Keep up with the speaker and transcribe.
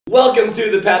Welcome to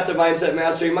the Path to Mindset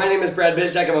Mastery. My name is Brad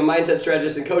Bizjack. I'm a mindset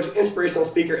strategist and coach, inspirational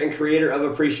speaker, and creator of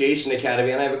Appreciation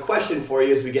Academy. And I have a question for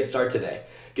you as we get started today.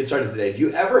 Do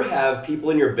you ever have people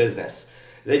in your business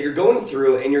that you're going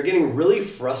through and you're getting really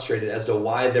frustrated as to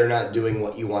why they're not doing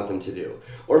what you want them to do?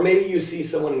 Or maybe you see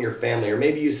someone in your family, or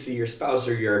maybe you see your spouse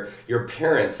or your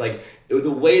parents, like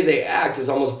the way they act is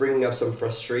almost bringing up some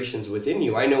frustrations within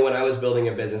you. I know when I was building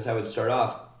a business, I would start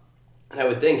off and I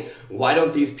would think, why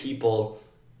don't these people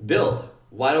build?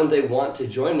 Why don't they want to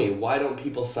join me? Why don't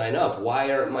people sign up?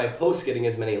 Why aren't my posts getting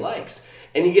as many likes?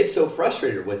 And you get so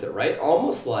frustrated with it, right?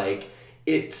 Almost like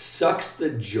it sucks the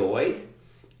joy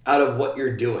out of what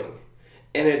you're doing.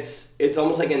 And it's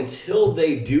almost like until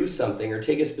they do something or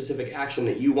take a specific action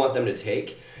that you want them to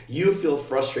take, you feel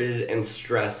frustrated and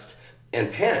stressed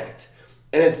and panicked.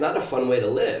 And it's not a fun way to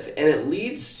live. And it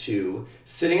leads to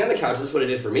sitting on the couch. This is what it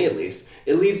did for me, at least.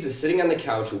 It leads to sitting on the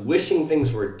couch wishing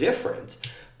things were different,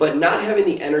 but not having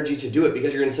the energy to do it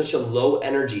because you're in such a low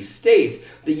energy state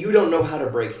that you don't know how to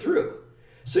break through.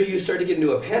 So you start to get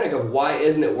into a panic of why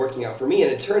isn't it working out for me?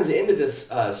 And it turns into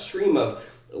this stream of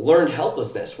learned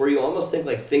helplessness where you almost think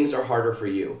like things are harder for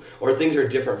you or things are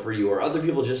different for you or other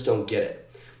people just don't get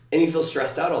it. And you feel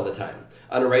stressed out all the time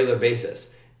on a regular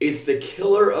basis. It's the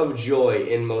killer of joy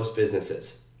in most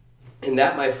businesses. And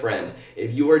that, my friend,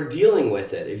 if you are dealing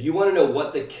with it, if you want to know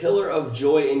what the killer of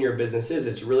joy in your business is,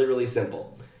 it's really, really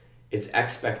simple. It's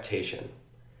expectation.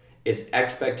 It's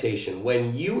expectation.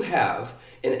 When you have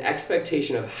an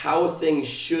expectation of how things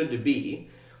should be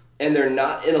and they're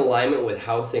not in alignment with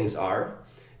how things are,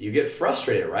 you get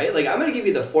frustrated, right? Like, I'm going to give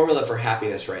you the formula for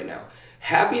happiness right now.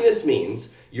 Happiness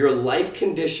means your life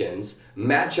conditions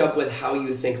match up with how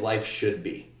you think life should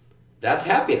be. That's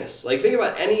happiness. Like, think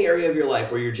about any area of your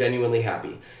life where you're genuinely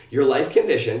happy. Your life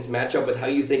conditions match up with how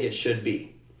you think it should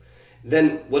be.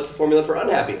 Then what's the formula for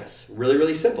unhappiness? Really,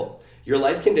 really simple. Your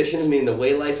life conditions, meaning the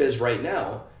way life is right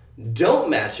now, don't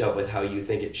match up with how you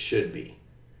think it should be.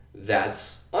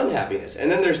 That's unhappiness.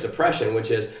 And then there's depression,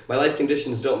 which is my life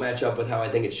conditions don't match up with how I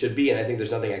think it should be, and I think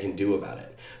there's nothing I can do about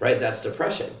it, right? That's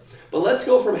depression. But let's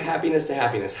go from happiness to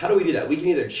happiness. How do we do that? We can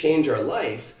either change our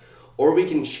life or we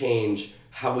can change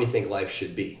how we think life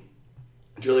should be.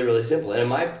 It's really, really simple. And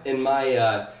in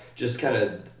my just kind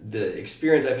of the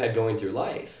experience I've had going through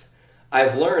life,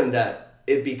 I've learned that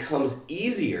it becomes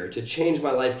easier to change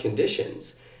my life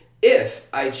conditions if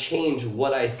I change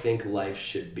what I think life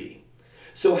should be.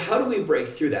 So how do we break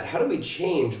through that? How do we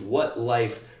change what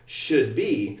life should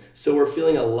be so we're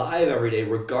feeling alive every day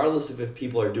regardless of if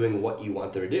people are doing what you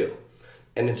want them to do?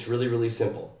 And it's really, really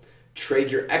simple.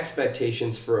 Trade your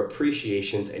expectations for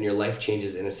appreciations and your life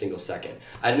changes in a single second.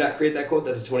 I did not create that quote.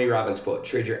 That's a Tony Robbins quote.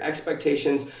 Trade your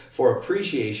expectations for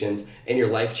appreciations and your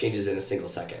life changes in a single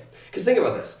second. Because think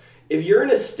about this. If you're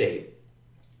in a state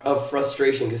of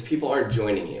frustration because people aren't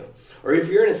joining you, or if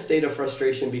you're in a state of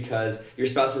frustration because your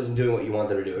spouse isn't doing what you want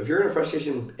them to do, if you're in a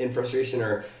frustration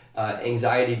or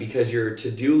anxiety because your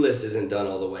to-do list isn't done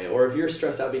all the way, or if you're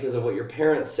stressed out because of what your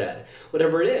parents said,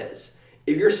 whatever it is,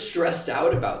 if you're stressed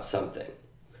out about something,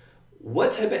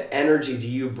 what type of energy do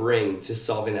you bring to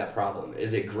solving that problem?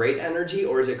 Is it great energy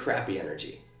or is it crappy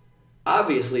energy?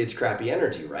 Obviously, it's crappy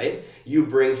energy, right? You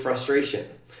bring frustration.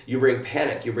 You bring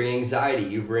panic, you bring anxiety,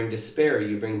 you bring despair,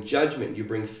 you bring judgment, you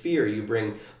bring fear, you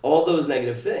bring all those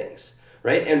negative things,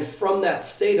 right? And from that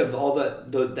state of all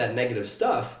that negative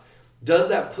stuff, does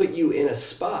that put you in a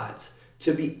spot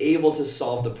to be able to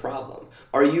solve the problem?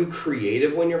 Are you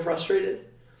creative when you're frustrated?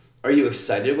 Are you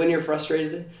excited when you're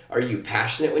frustrated? Are you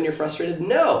passionate when you're frustrated?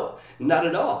 No, not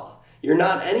at all. You're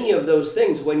not any of those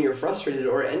things when you're frustrated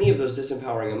or any of those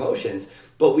disempowering emotions,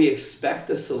 but we expect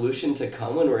the solution to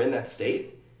come when we're in that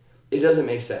state. It doesn't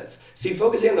make sense. See,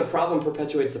 focusing on the problem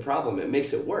perpetuates the problem. It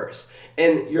makes it worse.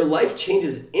 And your life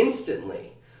changes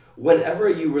instantly whenever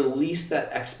you release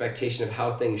that expectation of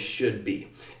how things should be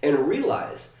and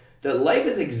realize that life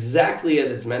is exactly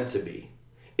as it's meant to be.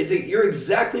 You're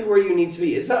exactly where you need to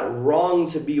be. It's not wrong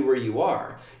to be where you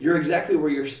are. You're exactly where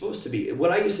you're supposed to be.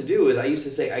 What I used to do is I used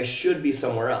to say I should be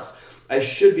somewhere else. I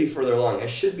should be further along. I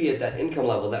should be at that income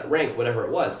level, that rank, whatever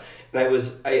it was. And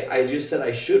I just said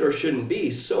I should or shouldn't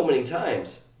be so many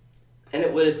times. And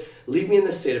it would leave me in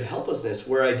this state of helplessness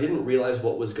where I didn't realize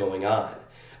what was going on.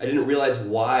 I didn't realize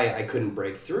why I couldn't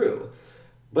break through.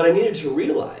 But I needed to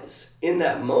realize in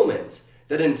that moment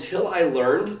that until I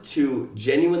learned to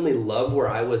genuinely love where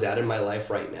I was at in my life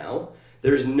right now,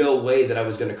 there's no way that I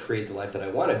was going to create the life that I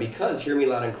wanted because, hear me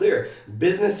loud and clear,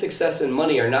 business success and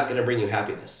money are not going to bring you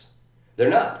happiness. They're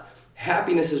not.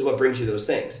 Happiness is what brings you those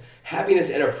things.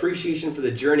 Happiness and appreciation for the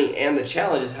journey and the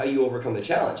challenge is how you overcome the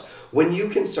challenge. When you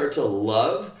can start to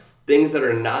love things that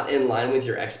are not in line with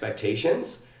your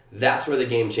expectations, that's where the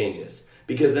game changes.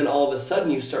 Because then all of a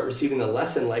sudden you start receiving the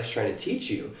lesson life's trying to teach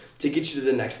you to get you to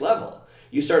the next level.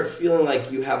 You start feeling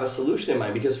like you have a solution in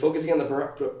mind, because focusing on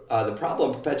the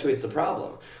problem perpetuates the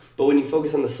problem. But when you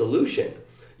focus on the solution,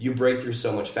 you break through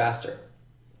so much faster,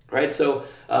 right? So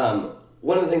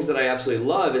one of the things that I absolutely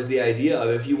love is the idea of,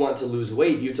 if you want to lose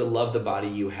weight, you have to love the body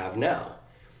you have now.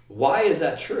 Why is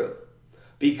that true?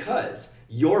 Because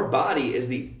your body is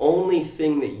the only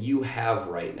thing that you have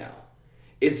right now.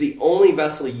 It's the only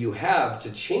vessel you have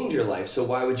to change your life, so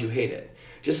why would you hate it?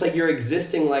 Just like your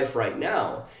existing life right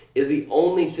now is the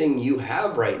only thing you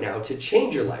have right now to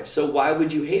change your life, so why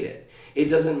would you hate it? It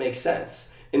doesn't make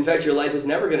sense. In fact, your life is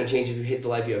never going to change if you hate the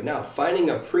life you have now. Finding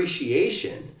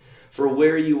appreciation for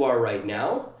where you are right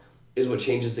now is what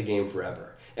changes the game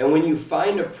forever. And when you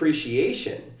find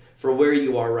appreciation for where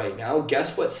you are right now,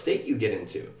 guess what state you get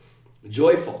into?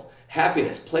 Joyful,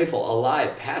 happiness, playful,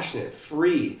 alive, passionate,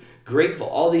 free, grateful,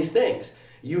 all these things.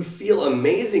 You feel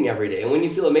amazing every day. And when you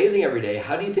feel amazing every day,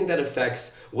 how do you think that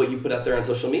affects what you put out there on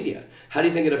social media? How do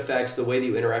you think it affects the way that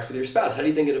you interact with your spouse? How do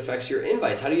you think it affects your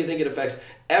invites? How do you think it affects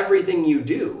everything you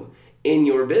do in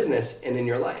your business and in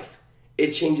your life?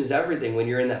 It changes everything when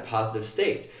you're in that positive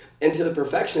state. And to the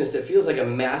perfectionist, it feels like a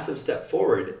massive step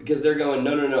forward, because they're going,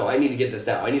 no, I need to get this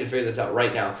now. I need to figure this out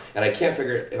right now. And if I can't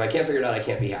figure it out, I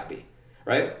can't be happy,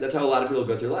 right? That's how a lot of people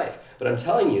go through life. But I'm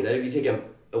telling you that if you take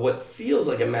what feels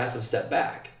like a massive step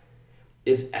back,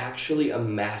 it's actually a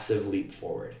massive leap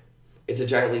forward. It's a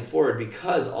giant leap forward,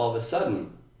 because all of a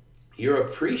sudden you're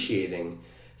appreciating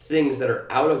things that are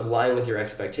out of line with your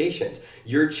expectations.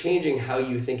 You're changing how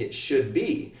you think it should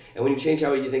be. And when you change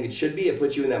how you think it should be, it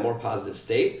puts you in that more positive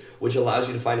state, which allows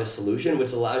you to find a solution,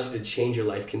 which allows you to change your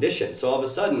life conditions. So all of a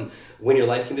sudden, when your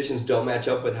life conditions don't match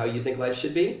up with how you think life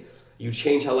should be, you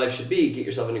change how life should be, get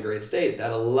yourself in a great state.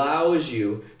 That allows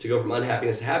you to go from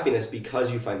unhappiness to happiness,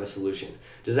 because you find the solution.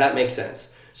 Does that make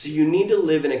sense? So you need to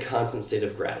live in a constant state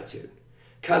of gratitude.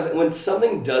 When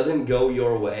something doesn't go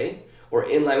your way or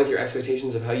in line with your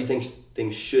expectations of how you think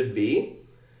things should be,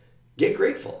 get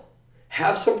grateful.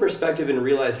 Have some perspective and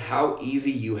realize how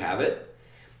easy you have it.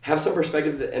 Have some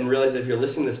perspective and realize that if you're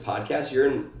listening to this podcast, you're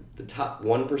in the top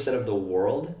 1% of the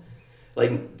world.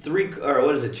 Like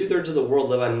 2/3 of the world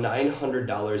live on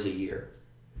 $900 a year.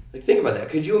 Like, think about that.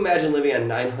 Could you imagine living on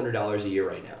 $900 a year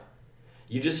right now?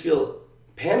 You just feel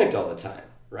panicked all the time,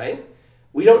 right?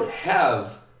 We don't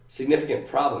have significant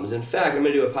problems. In fact, I'm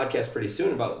going to do a podcast pretty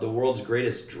soon about the world's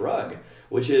greatest drug,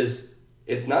 which is,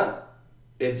 it's not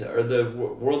like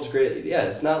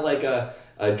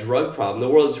a drug problem. The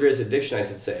world's greatest addiction, I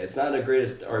should say. It's not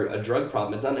a drug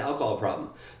problem. It's not an alcohol problem.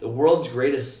 The world's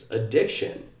greatest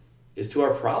addiction is to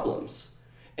our problems.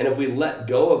 And if we let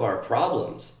go of our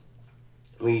problems,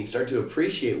 we start to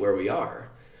appreciate where we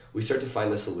are, we start to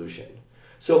find the solution.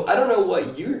 So I don't know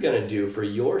what you're going to do for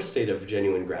your state of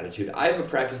genuine gratitude. I have a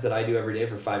practice that I do every day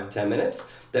for 5 to 10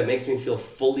 minutes that makes me feel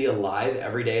fully alive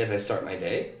every day as I start my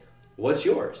day. What's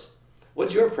yours?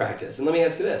 What's your practice? And let me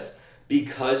ask you this.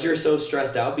 Because you're so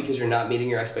stressed out because you're not meeting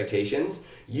your expectations,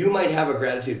 you might have a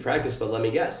gratitude practice, but let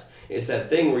me guess. It's that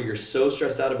thing where you're so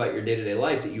stressed out about your day-to-day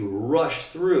life that you rush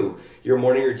through your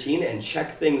morning routine and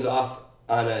check things off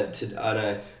on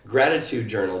a gratitude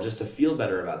journal just to feel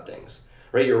better about things,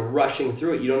 right? You're rushing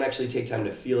through it. You don't actually take time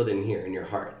to feel it in here in your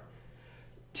heart.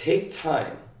 Take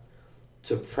time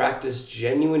to practice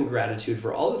genuine gratitude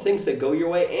for all the things that go your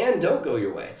way and don't go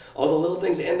your way, all the little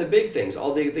things and the big things,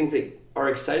 all the things that are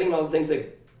exciting and all the things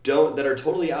that are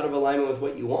totally out of alignment with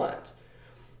what you want.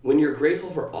 When you're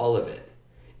grateful for all of it,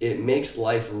 it makes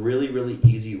life really, really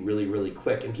easy, really, really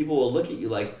quick. And people will look at you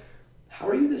like, how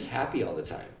are you this happy all the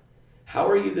time? How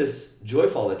are you this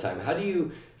joyful all the time? How do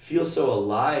you feel so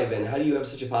alive, and how do you have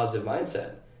such a positive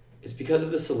mindset? It's because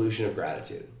of the solution of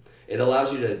gratitude. It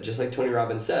allows you to, just like Tony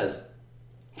Robbins says,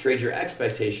 trade your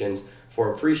expectations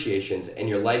for appreciations, and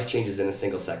your life changes in a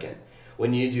single second.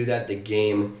 When you do that, the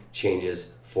game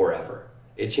changes forever.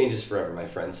 It changes forever, my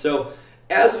friends. So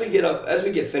as we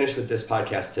get finished with this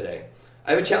podcast today,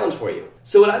 I have a challenge for you.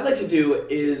 So what I'd like to do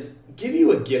is give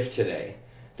you a gift today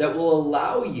that will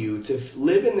allow you to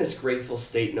live in this grateful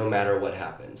state no matter what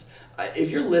happens.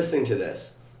 If you're listening to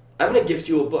this, I'm going to gift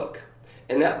you a book.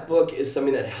 And that book is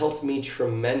something that helped me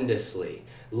tremendously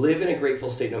live in a grateful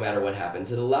state no matter what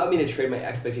happens. It allowed me to trade my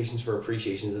expectations for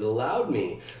appreciations. It allowed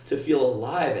me to feel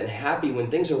alive and happy when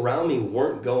things around me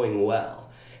weren't going well.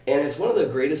 And it's one of the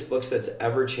greatest books that's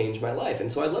ever changed my life.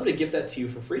 And so I'd love to gift that to you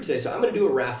for free today. So I'm going to do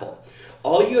a raffle.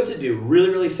 All you have to do,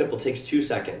 really, really simple, takes 2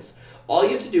 seconds. All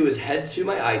you have to do is head to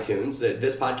my iTunes,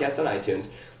 this podcast on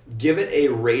iTunes, give it a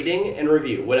rating and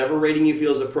review. Whatever rating you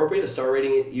feel is appropriate, a star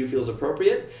rating you feel is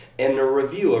appropriate, and a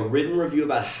review, a written review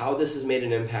about how this has made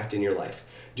an impact in your life.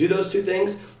 Do those two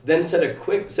things, then send a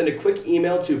quick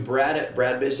email to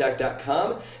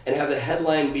brad@bradbizjack.com and have the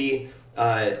headline be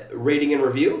rating and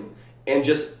review, and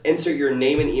just insert your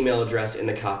name and email address in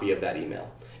the copy of that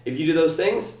email. If you do those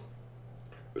things,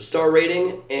 star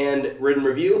rating and written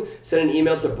review, send an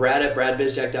email to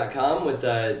brad@bradbizjack.com with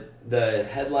the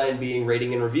headline being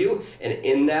rating and review, and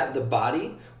in that, the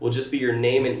body will just be your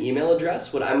name and email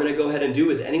address. What I'm going to go ahead and do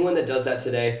is anyone that does that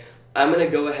today, I'm going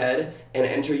to go ahead and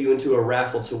enter you into a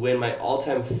raffle to win my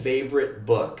all-time favorite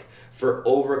book for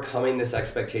overcoming this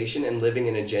expectation and living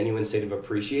in a genuine state of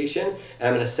appreciation, and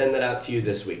I'm going to send that out to you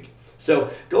this week. So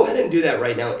go ahead and do that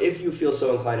right now if you feel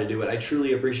so inclined to do it. I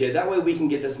truly appreciate it. That way we can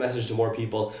get this message to more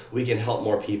people. We can help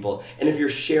more people. And if you're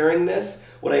sharing this,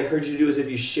 what I encourage you to do is if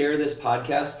you share this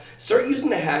podcast, start using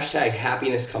the hashtag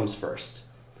happiness comes first.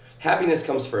 Happiness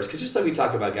comes first. Because just like we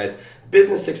talk about, guys,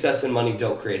 business success and money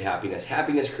don't create happiness.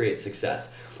 Happiness creates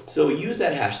success. So use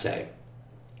that hashtag.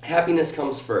 Happiness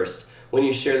comes first when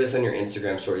you share this on your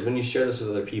Instagram stories, when you share this with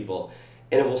other people.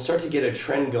 And it will start to get a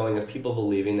trend going of people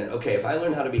believing that, okay, if I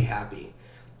learn how to be happy,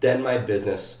 then my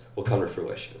business will come to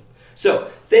fruition. So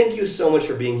thank you so much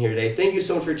for being here today. Thank you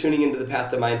so much for tuning into the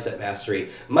Path to Mindset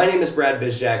Mastery. My name is Brad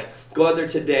Bizjack. Go out there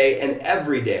today and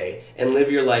every day and live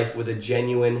your life with a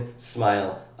genuine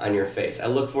smile on your face. I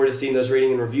look forward to seeing those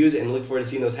rating and reviews and look forward to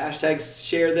seeing those hashtags.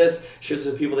 Share this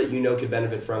with people that you know could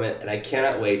benefit from it. And I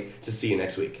cannot wait to see you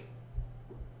next week.